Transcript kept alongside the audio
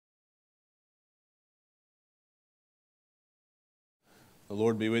The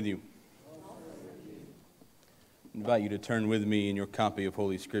Lord be with you. I invite you to turn with me in your copy of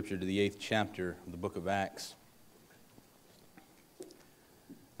Holy Scripture to the 8th chapter of the book of Acts.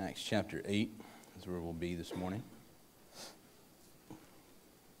 Acts chapter 8 is where we'll be this morning.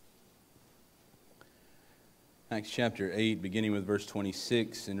 Acts chapter 8, beginning with verse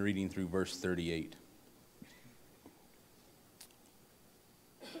 26 and reading through verse 38.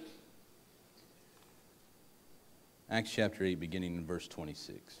 Acts chapter 8, beginning in verse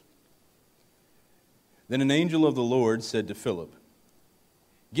 26. Then an angel of the Lord said to Philip,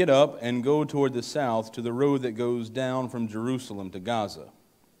 "Get up and go toward the south to the road that goes down from Jerusalem to Gaza."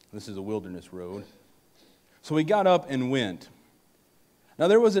 This is a wilderness road. So he got up and went. Now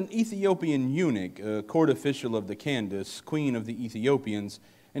there was an Ethiopian eunuch, a court official of the Candace, queen of the Ethiopians,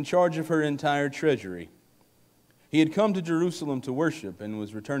 in charge of her entire treasury. He had come to Jerusalem to worship and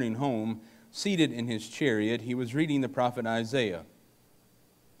was returning home. Seated in his chariot, he was reading the prophet Isaiah.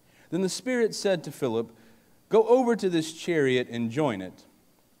 Then the Spirit said to Philip, "Go over to this chariot and join it."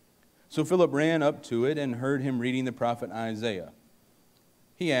 So Philip ran up to it and heard him reading the prophet Isaiah.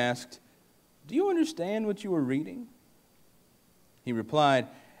 He asked, "Do you understand what you are reading?" He replied,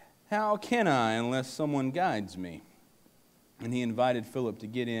 "How can I unless someone guides me?" And he invited Philip to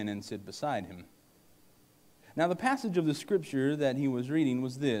get in and sit beside him. Now the passage of the scripture that he was reading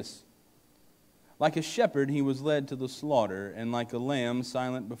was this: "Like a shepherd he was led to the slaughter, and like a lamb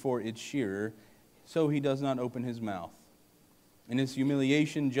silent before its shearer, so he does not open his mouth. In his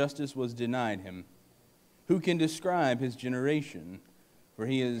humiliation justice was denied him. Who can describe his generation? For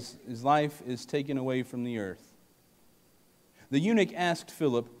his life is taken away from the earth." The eunuch asked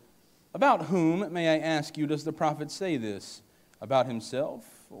Philip, "About whom, may I ask you, does the prophet say this? About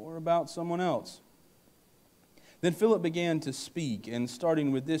himself or about someone else?" Then Philip began to speak, and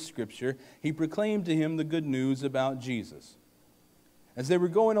starting with this scripture, he proclaimed to him the good news about Jesus. As they were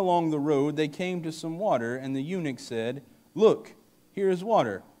going along the road, they came to some water, and the eunuch said, "Look, here is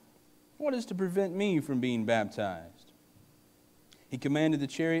water. What is to prevent me from being baptized?" He commanded the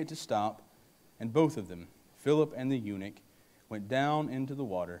chariot to stop, and both of them, Philip and the eunuch, went down into the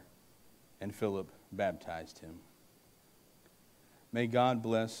water, and Philip baptized him. May God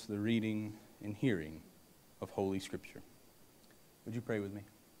bless the reading and hearing of Holy Scripture. Would you pray with me?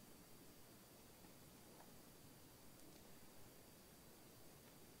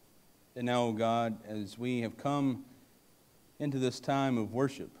 And now, O God, as we have come into this time of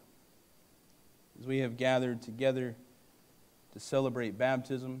worship, as we have gathered together to celebrate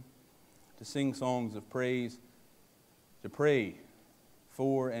baptism, to sing songs of praise, to pray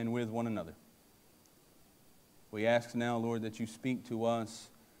for and with one another, we ask now, Lord, that you speak to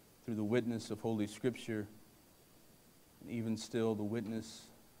us through the witness of Holy Scripture, and even still the witness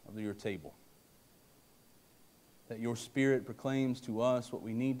of your table. That your Spirit proclaims to us what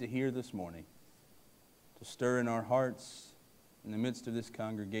we need to hear this morning, to stir in our hearts in the midst of this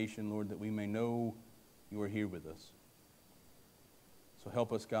congregation, Lord, that we may know you are here with us. So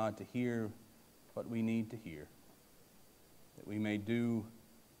help us, God, to hear what we need to hear, that we may do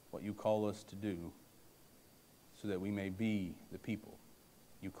what you call us to do, so that we may be the people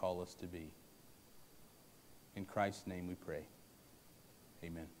you call us to be. In Christ's name we pray.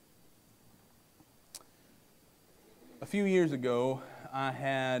 Amen. A few years ago, I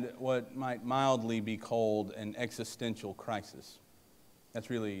had what might mildly be called an existential crisis. That's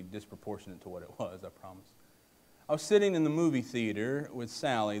really disproportionate to what it was, I promise. I was sitting in the movie theater with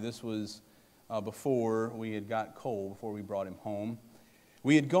Sally. This was before we had got Cole, before we brought him home.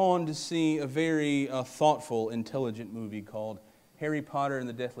 We had gone to see a very thoughtful, intelligent movie called Harry Potter and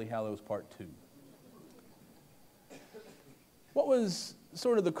the Deathly Hallows Part 2. What was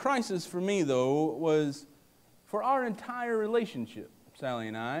sort of the crisis for me, though, was for our entire relationship, Sally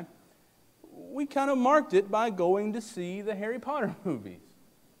and I, we kind of marked it by going to see the Harry Potter movies.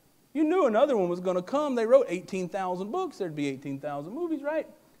 You knew another one was going to come. They wrote 18,000 books. There'd be 18,000 movies, right?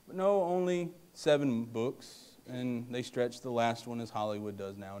 But no, only 7 books, and they stretched the last one, as Hollywood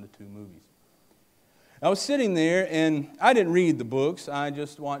does now, into 2 movies. I was sitting there, and I didn't read the books. I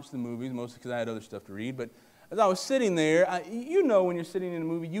just watched the movies, mostly because I had other stuff to read. But as I was sitting there, you know when you're sitting in a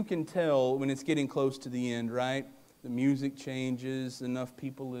movie, you can tell when it's getting close to the end, right? The music changes, enough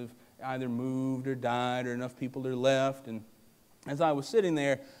people have either moved or died, or enough people are left. And as I was sitting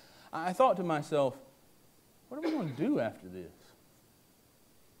there, I thought to myself, what are we going to do after this?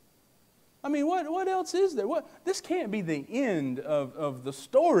 I mean, what else is there? This can't be the end of the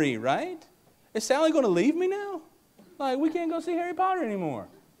story, right? Is Sally going to leave me now? Like, we can't go see Harry Potter anymore.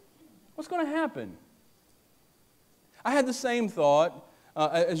 What's going to happen? I had the same thought,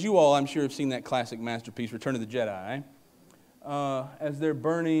 as you all, I'm sure, have seen that classic masterpiece, Return of the Jedi. as they're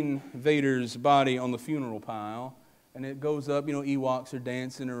burning Vader's body on the funeral pile. And it goes up, Ewoks are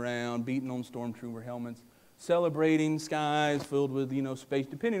dancing around, beating on stormtrooper helmets, celebrating skies filled with, space,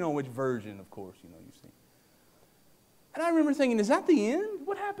 depending on which version, of course, you've seen. And I remember thinking, is that the end?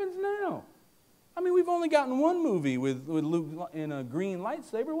 What happens now? I mean, we've only gotten one movie with Luke in a green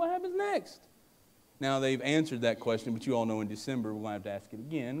lightsaber. What happens next? Now, they've answered that question, but you all know in December we're going to have to ask it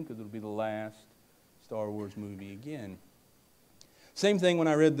again because it'll be the last Star Wars movie again. Same thing when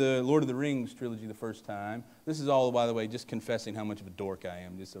I read the Lord of the Rings trilogy the first time. This is all, by the way, just confessing how much of a dork I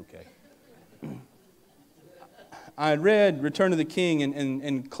am. Just okay. I had read Return of the King,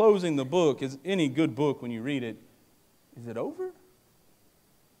 and closing the book, is any good book when you read it, is it over?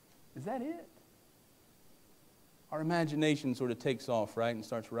 Is that it? Our imagination sort of takes off, right, and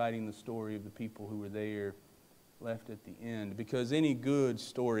starts writing the story of the people who were there left at the end. Because any good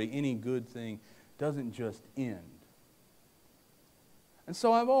story, any good thing, doesn't just end. And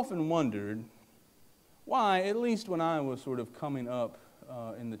so I've often wondered why, at least when I was sort of coming up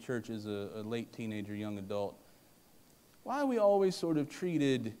in the church as a late teenager, young adult, why we always sort of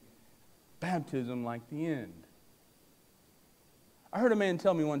treated baptism like the end. I heard a man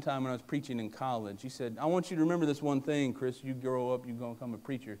tell me one time when I was preaching in college, he said, I want you to remember this one thing, Chris, you grow up, you're going to become a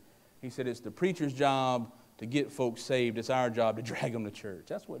preacher. He said, it's the preacher's job to get folks saved. It's our job to drag them to church.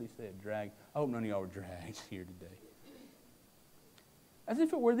 That's what he said, drag. I hope none of y'all were dragged here today. As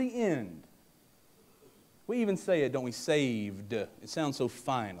if it were the end. We even say it, don't we? Saved. It sounds so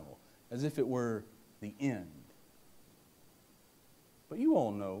final. As if it were the end. But you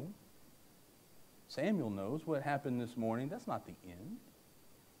all know, Samuel knows what happened this morning. That's not the end.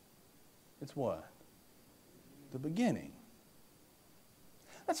 It's what? The beginning.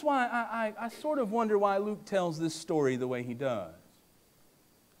 That's why I sort of wonder why Luke tells this story the way he does.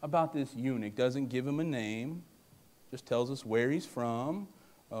 About this eunuch. Doesn't give him a name. Just tells us where he's from.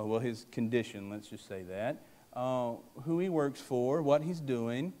 His condition, let's just say that. Who he works for, what he's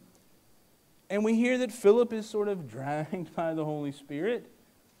doing. And we hear that Philip is sort of dragged by the Holy Spirit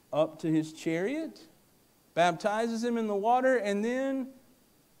up to his chariot, baptizes him in the water, and then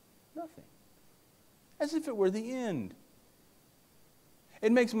nothing. As if it were the end.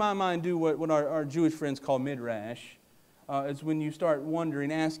 It makes my mind do what our Jewish friends call midrash. It's when you start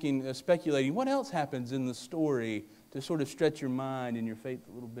wondering, asking, speculating, what else happens in the story to sort of stretch your mind and your faith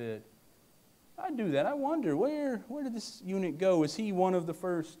a little bit. I do that. I wonder, where did this eunuch go? Is he one of the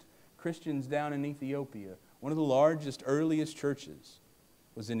first Christians down in Ethiopia? One of the largest, earliest churches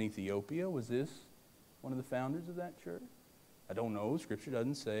was in Ethiopia. Was this one of the founders of that church? I don't know. Scripture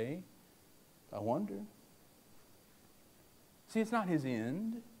doesn't say. I wonder. See, it's not his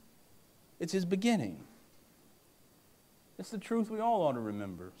end. It's his beginning. It's the truth we all ought to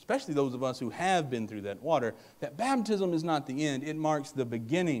remember, especially those of us who have been through that water, that baptism is not the end. It marks the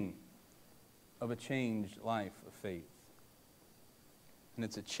beginning of a changed life of faith. And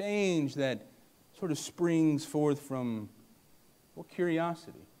it's a change that sort of springs forth from,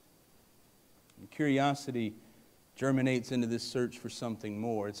 curiosity. And curiosity germinates into this search for something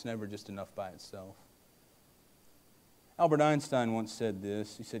more. It's never just enough by itself. Albert Einstein once said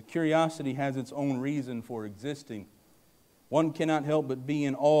this. He said, curiosity has its own reason for existing. One cannot help but be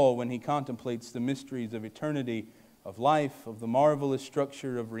in awe when he contemplates the mysteries of eternity, of life, of the marvelous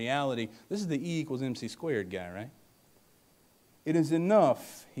structure of reality. This is the E equals MC squared guy, right? It is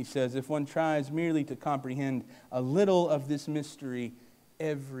enough, he says, if one tries merely to comprehend a little of this mystery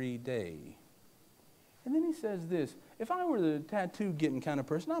every day. And then he says this, if I were the tattoo-getting kind of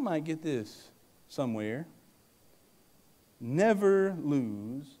person, I might get this somewhere. Never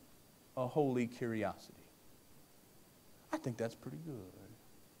lose a holy curiosity. I think that's pretty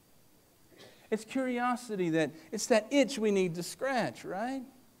good. It's curiosity it's that itch we need to scratch, right?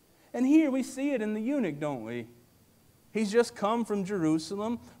 And here we see it in the eunuch, don't we? He's just come from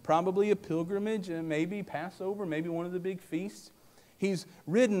Jerusalem, probably a pilgrimage, and maybe Passover, maybe one of the big feasts. He's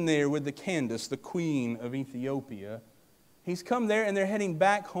ridden there with the Candace, the queen of Ethiopia. He's come there and they're heading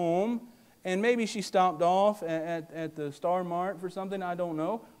back home. And maybe she stopped off at the Star Mart for something, I don't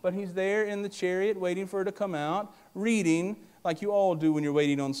know. But he's there in the chariot waiting for her to come out, reading, like you all do when you're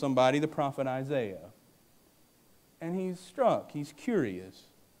waiting on somebody, the prophet Isaiah. And he's struck, he's curious.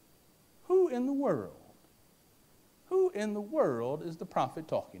 Who in the world is the prophet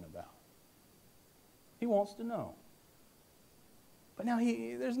talking about? He wants to know. But now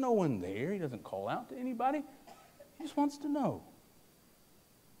there's no one there. He doesn't call out to anybody. He just wants to know.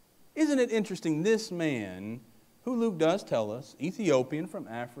 Isn't it interesting, this man, who Luke does tell us, Ethiopian from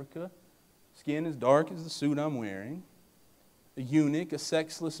Africa, skin as dark as the suit I'm wearing, a eunuch, a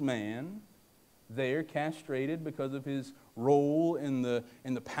sexless man, there, castrated because of his role in the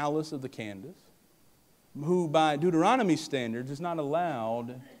palace of the Candace, who by Deuteronomy standards is not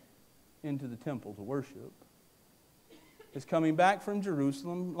allowed into the temple to worship, is coming back from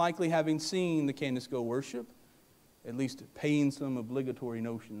Jerusalem, likely having seen the Candace go worship, at least paying some obligatory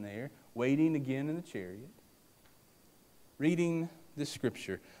notion there, waiting again in the chariot, reading this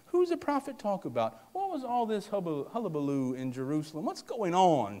scripture. Who's the prophet talk about? What was all this hullabaloo in Jerusalem? What's going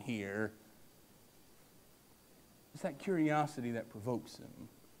on here? It's that curiosity that provokes him,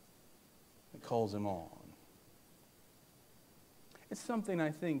 that calls him on. It's something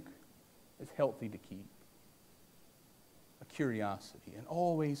I think is healthy to keep. A curiosity and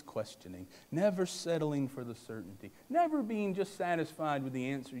always questioning, never settling for the certainty, never being just satisfied with the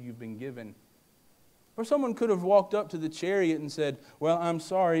answer you've been given. Or someone could have walked up to the chariot and said, well, I'm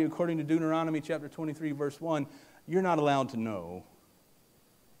sorry, according to Deuteronomy chapter 23, verse 1, you're not allowed to know.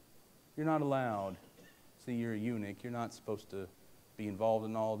 You're not allowed. See, you're a eunuch. You're not supposed to be involved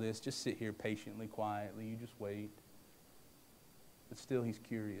in all this. Just sit here patiently, quietly. You just wait. But still, he's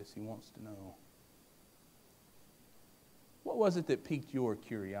curious. He wants to know. What was it that piqued your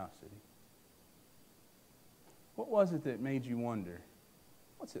curiosity? What was it that made you wonder,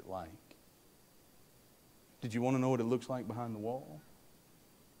 what's it like? Did you want to know what it looks like behind the wall?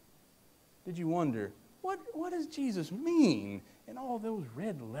 Did you wonder, what does Jesus mean in all those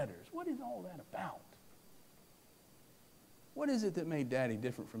red letters? What is all that about? What is it that made Daddy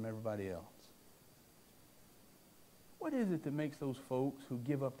different from everybody else? What is it that makes those folks who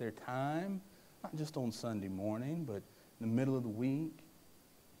give up their time, not just on Sunday morning, but in the middle of the week,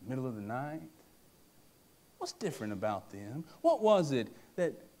 middle of the night? What's different about them? What was it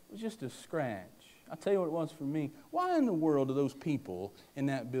that was just a scratch? I'll tell you what it was for me. Why in the world do those people in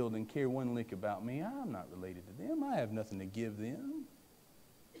that building care one lick about me? I'm not related to them. I have nothing to give them.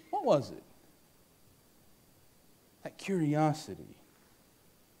 What was it? That curiosity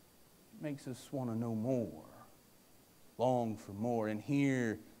makes us want to know more, long for more. And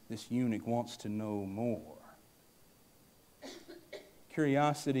here, this eunuch wants to know more.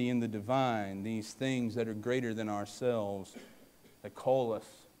 Curiosity in the divine, these things that are greater than ourselves, that call us.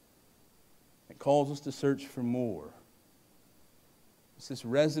 It calls us to search for more. It's this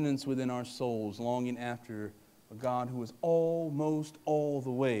resonance within our souls, longing after a God who is almost all the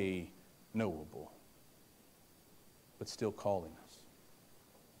way knowable, but still calling us.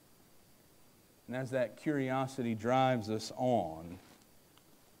 And as that curiosity drives us on,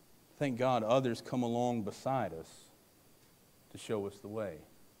 thank God others come along beside us to show us the way.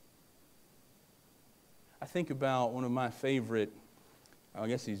 I think about one of my favorite, I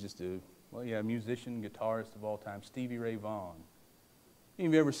guess he's just a musician, guitarist of all time, Stevie Ray Vaughan. Any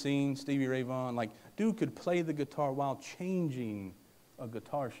of you ever seen Stevie Ray Vaughan? Like, dude could play the guitar while changing a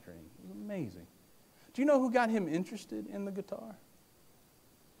guitar string. It was amazing. Do you know who got him interested in the guitar?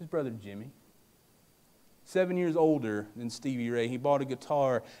 His brother Jimmy. 7 years older than Stevie Ray. He bought a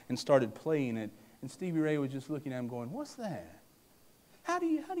guitar and started playing it. And Stevie Ray was just looking at him going, what's that? How do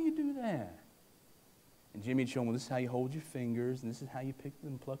you do that? And Jimmy had shown him, well, this is how you hold your fingers, and this is how you pick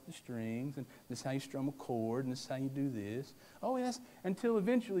and pluck the strings, and this is how you strum a chord, and this is how you do this. Oh, yes, until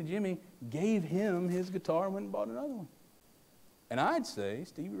eventually Jimmy gave him his guitar and went and bought another one. And I'd say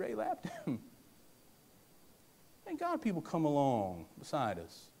Stevie Ray laughed at him. Thank God people come along beside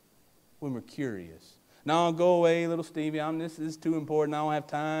us when we're curious. Now, go away, little Stevie. This is too important. I don't have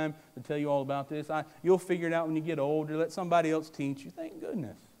time to tell you all about this. You'll figure it out when you get older. Let somebody else teach you. Thank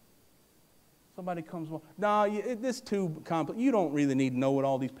goodness. Somebody comes along. No, this is too complex. You don't really need to know what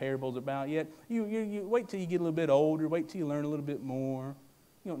all these parables are about yet. You wait till you get a little bit older. Wait till you learn a little bit more.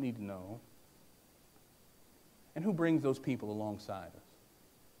 You don't need to know. And who brings those people alongside us?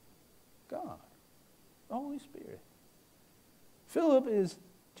 God, the Holy Spirit. Philip is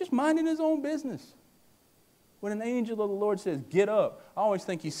just minding his own business. When an angel of the Lord says, get up, I always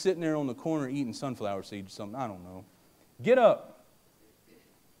think he's sitting there on the corner eating sunflower seeds or something. I don't know. Get up.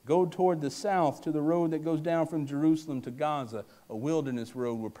 Go toward the south to the road that goes down from Jerusalem to Gaza, a wilderness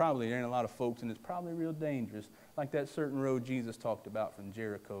road where probably there ain't a lot of folks and it's probably real dangerous, like that certain road Jesus talked about from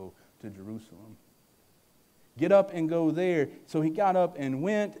Jericho to Jerusalem. Get up and go there. So he got up and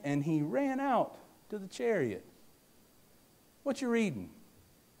went, and he ran out to the chariot. What you reading?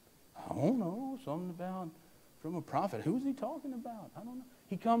 I don't know, something about from a prophet. Who's he talking about? I don't know.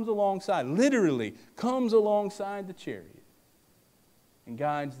 He comes alongside, literally comes alongside the chariot and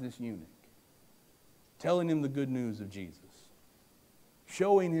guides this eunuch, telling him the good news of Jesus,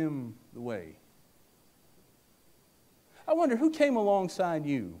 showing him the way. I wonder who came alongside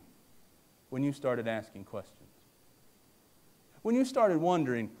you when you started asking questions. When you started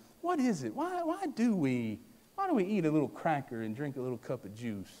wondering, What is it? Why do we eat a little cracker and drink a little cup of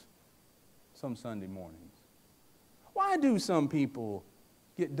juice some Sunday mornings? Why do some people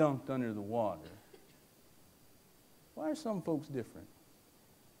get dunked under the water? Why are some folks different?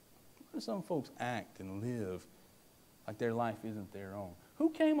 Why do some folks act and live like their life isn't their own? Who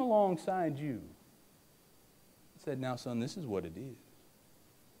came alongside you and said, now, son, this is what it is.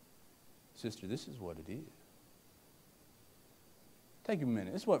 Sister, this is what it is. Take a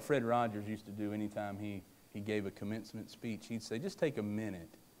minute. This is what Fred Rogers used to do anytime he gave a commencement speech. He'd say, just take a minute.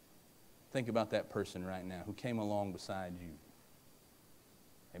 Think about that person right now who came along beside you.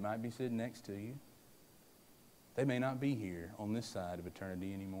 They might be sitting next to you. They may not be here on this side of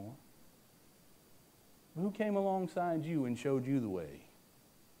eternity anymore. But who came alongside you and showed you the way?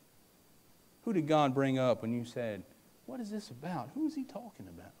 Who did God bring up when you said, what is this about? Who is he talking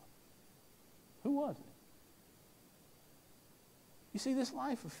about? Who was it? You see, this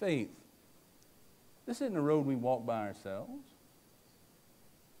life of faith, this isn't a road we walk by ourselves.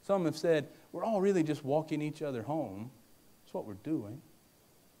 Some have said, we're all really just walking each other home. That's what we're doing.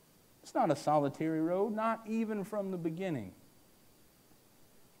 It's not a solitary road, not even from the beginning.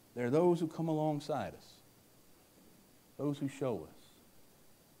 There are those who come alongside us, those who show us,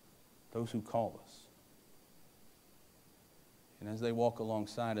 those who call us. And as they walk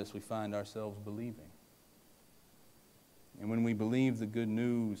alongside us, we find ourselves believing. And when we believe the good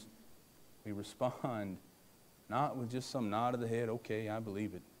news, we respond not with just some nod of the head, okay, I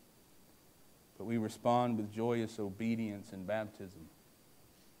believe it. But we respond with joyous obedience and baptism,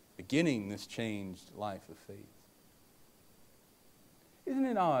 beginning this changed life of faith. Isn't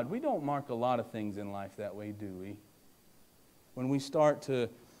it odd? We don't mark a lot of things in life that way, do we? When we start to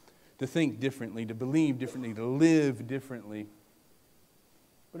think differently, to believe differently, to live differently.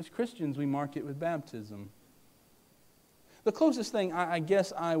 But as Christians, we mark it with baptism. The closest thing I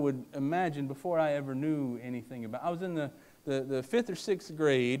guess I would imagine before I ever knew anything about, I was in the 5th or 6th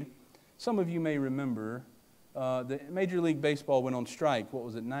grade. Some of you may remember the Major League Baseball went on strike. What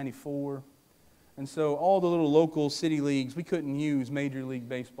was it, 94? And so all the little local city leagues, we couldn't use Major League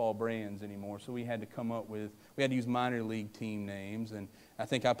Baseball brands anymore. So we had to use minor league team names. And I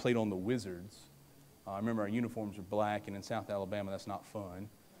think I played on the Wizards. I remember our uniforms were black, and in South Alabama, that's not fun.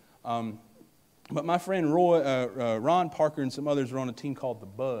 But my friend Ron Parker and some others were on a team called the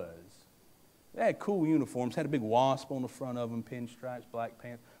Buzz. They had cool uniforms, had a big wasp on the front of them, pinstripes, black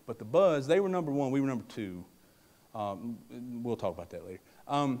pants. But the Buzz, they were number 1, we were number 2. We'll talk about that later.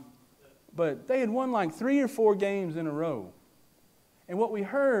 But they had won like 3 or 4 games in a row. And what we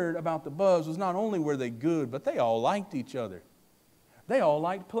heard about the Buzz was not only were they good, but they all liked each other. They all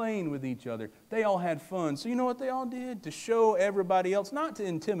liked playing with each other. They all had fun. So you know what they all did? To show everybody else, not to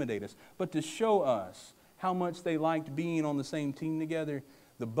intimidate us, but to show us how much they liked being on the same team together,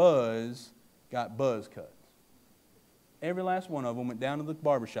 the Buzz got buzz cuts. Every last one of them went down to the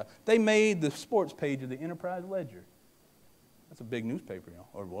barbershop. They made the sports page of the Enterprise Ledger. That's a big newspaper,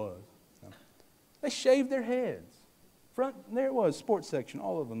 or it was. They shaved their heads. Front, there it was, sports section,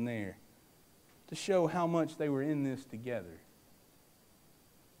 all of them there, to show how much they were in this together.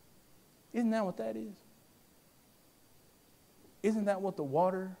 Isn't that what that is? Isn't that what the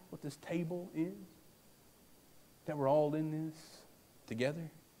water, what this table is? That we're all in this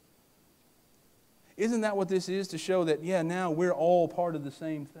together? Isn't that what this is, to show that, yeah, now we're all part of the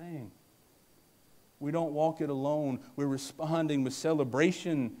same thing? We don't walk it alone. We're responding with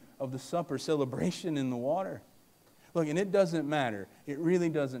celebration of the supper, celebration in the water. Look, and it doesn't matter. It really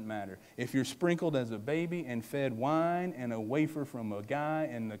doesn't matter. If you're sprinkled as a baby and fed wine and a wafer from a guy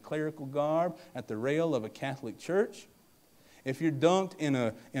in the clerical garb at the rail of a Catholic church, if you're dunked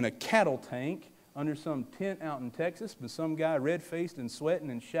in a cattle tank under some tent out in Texas with some guy red-faced and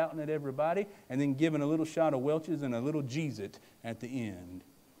sweating and shouting at everybody and then giving a little shot of Welch's and a little Jeez-It at the end,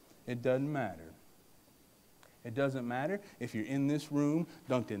 it doesn't matter. It doesn't matter if you're in this room,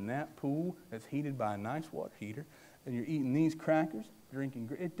 dunked in that pool that's heated by a nice water heater, and you're eating these crackers, drinking,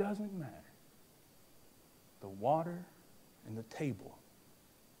 it doesn't matter. The water and the table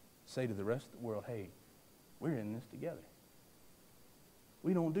say to the rest of the world, hey, we're in this together.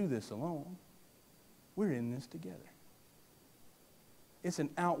 We don't do this alone. We're in this together. It's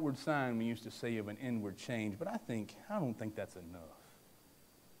an outward sign, we used to say, of an inward change, but I don't think that's enough.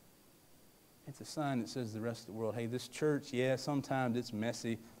 It's a sign that says to the rest of the world, hey, this church, yeah, sometimes it's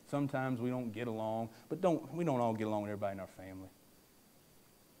messy. Sometimes we don't get along. But we don't all get along with everybody in our family.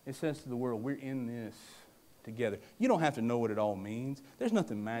 It says to the world, we're in this together. You don't have to know what it all means. There's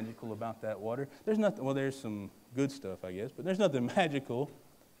nothing magical about that water. There's some good stuff, I guess, but there's nothing magical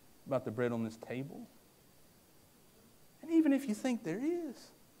about the bread on this table. And even if you think there is,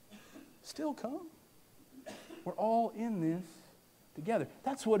 still come. We're all in this together.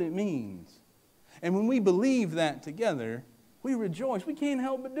 That's what it means. And when we believe that together, we rejoice. We can't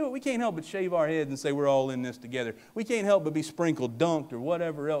help but do it. We can't help but shave our heads and say we're all in this together. We can't help but be sprinkled, dunked, or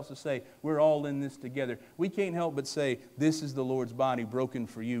whatever else to say we're all in this together. We can't help but say this is the Lord's body broken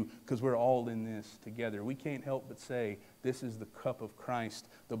for you because we're all in this together. We can't help but say this is the cup of Christ,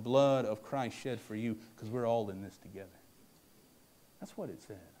 the blood of Christ shed for you because we're all in this together. That's what it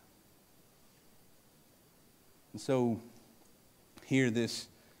said. And so here this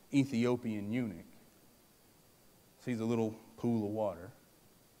Ethiopian eunuch sees a little pool of water.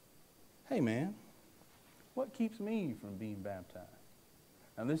 Hey man, what keeps me from being baptized?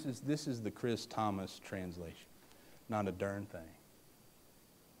 Now this is the Chris Thomas translation. Not a darn thing.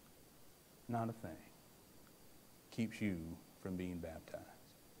 Not a thing keeps you from being baptized.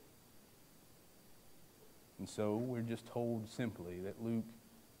 And so we're just told simply that Luke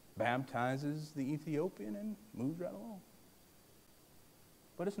baptizes the Ethiopian and moves right along.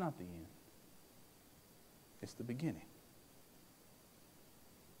 But it's not the end. It's the beginning.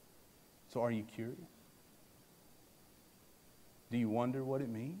 So are you curious? Do you wonder what it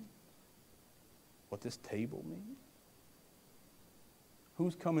means? What this table means?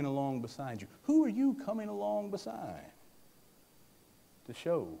 Who's coming along beside you? Who are you coming along beside? To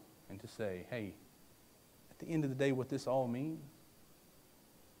show and to say, hey, at the end of the day, what this all means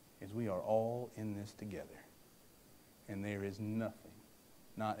is we are all in this together. And there is nothing,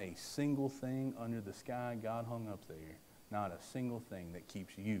 not a single thing under the sky God hung up there, not a single thing that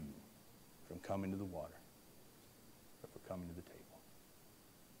keeps you from coming to the water or from coming to the table.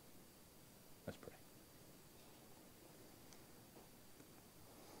 Let's pray.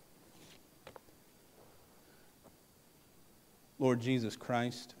 Lord Jesus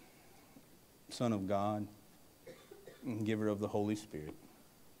Christ, Son of God, and giver of the Holy Spirit.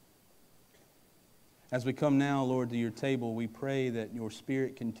 As we come now, Lord, to your table, we pray that your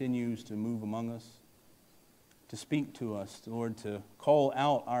Spirit continues to move among us, to speak to us, Lord, to call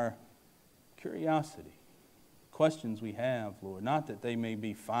out our curiosity, questions we have, Lord, not that they may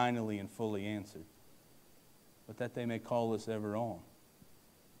be finally and fully answered, but that they may call us ever on,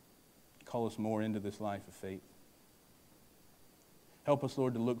 call us more into this life of faith. Help us,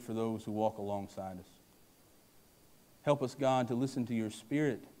 Lord, to look for those who walk alongside us. Help us, God, to listen to your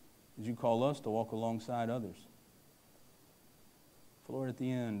Spirit as you call us to walk alongside others. For, Lord, at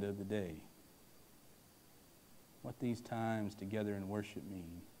the end of the day, what these times together in worship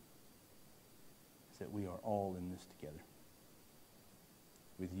mean is that we are all in this together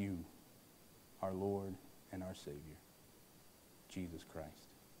with you, our Lord and our Savior, Jesus Christ,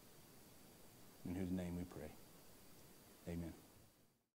 in whose name we pray. Amen.